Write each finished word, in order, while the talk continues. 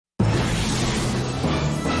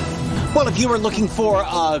Well, if you were looking for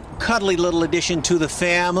a cuddly little addition to the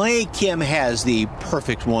family, Kim has the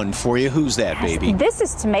perfect one for you. Who's that, baby? This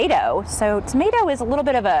is Tomato. So Tomato is a little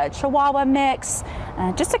bit of a Chihuahua mix,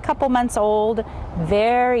 just a couple months old,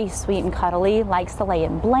 very sweet and cuddly, likes to lay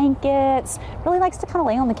in blankets, really likes to kind of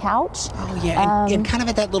lay on the couch. Oh, yeah, and kind of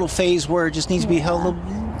at that little phase where it just needs to be held,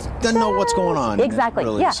 doesn't know what's going on. Exactly,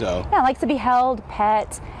 really, yeah. So. Yeah, likes to be held,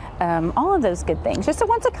 pet. All of those good things. Just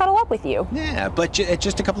wants to cuddle up with you. Yeah, but at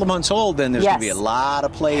just a couple of months old, then there's going to be a lot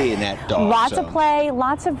of play in that dog. Lots of play,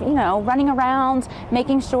 lots of, running around,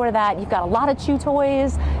 making sure that you've got a lot of chew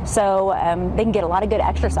toys, so they can get a lot of good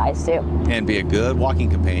exercise too. And be a good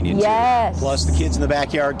walking companion yes. too. Plus the kids in the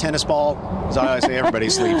backyard, tennis ball, as I always say,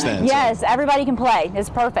 everybody sleeps then. Yes, so. Everybody can play.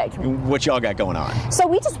 It's perfect. What y'all got going on? So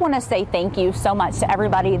we just want to say thank you so much to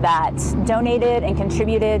everybody that donated and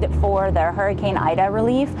contributed for the Hurricane Ida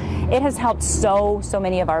relief. It has helped so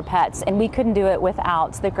many of our pets, and we couldn't do it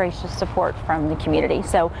without the gracious support from the community.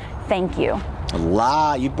 So thank you. A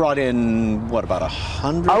lot. You brought in, what, about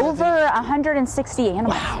 100? Over 160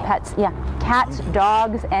 animals, pets. Yeah, cats,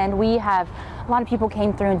 dogs, and we have a lot of people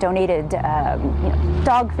came through and donated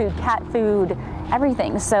dog food, cat food,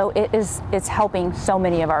 everything. So it's helping so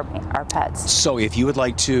many of our pets. So if you would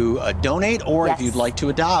like to donate, or if you'd like to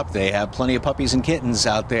adopt, they have plenty of puppies and kittens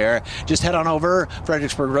out there. Just head on over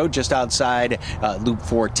Fredericksburg Road, just outside Loop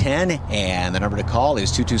 410, and the number to call is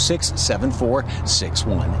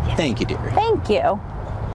 226-7461. Thank you, dearie. Thank you.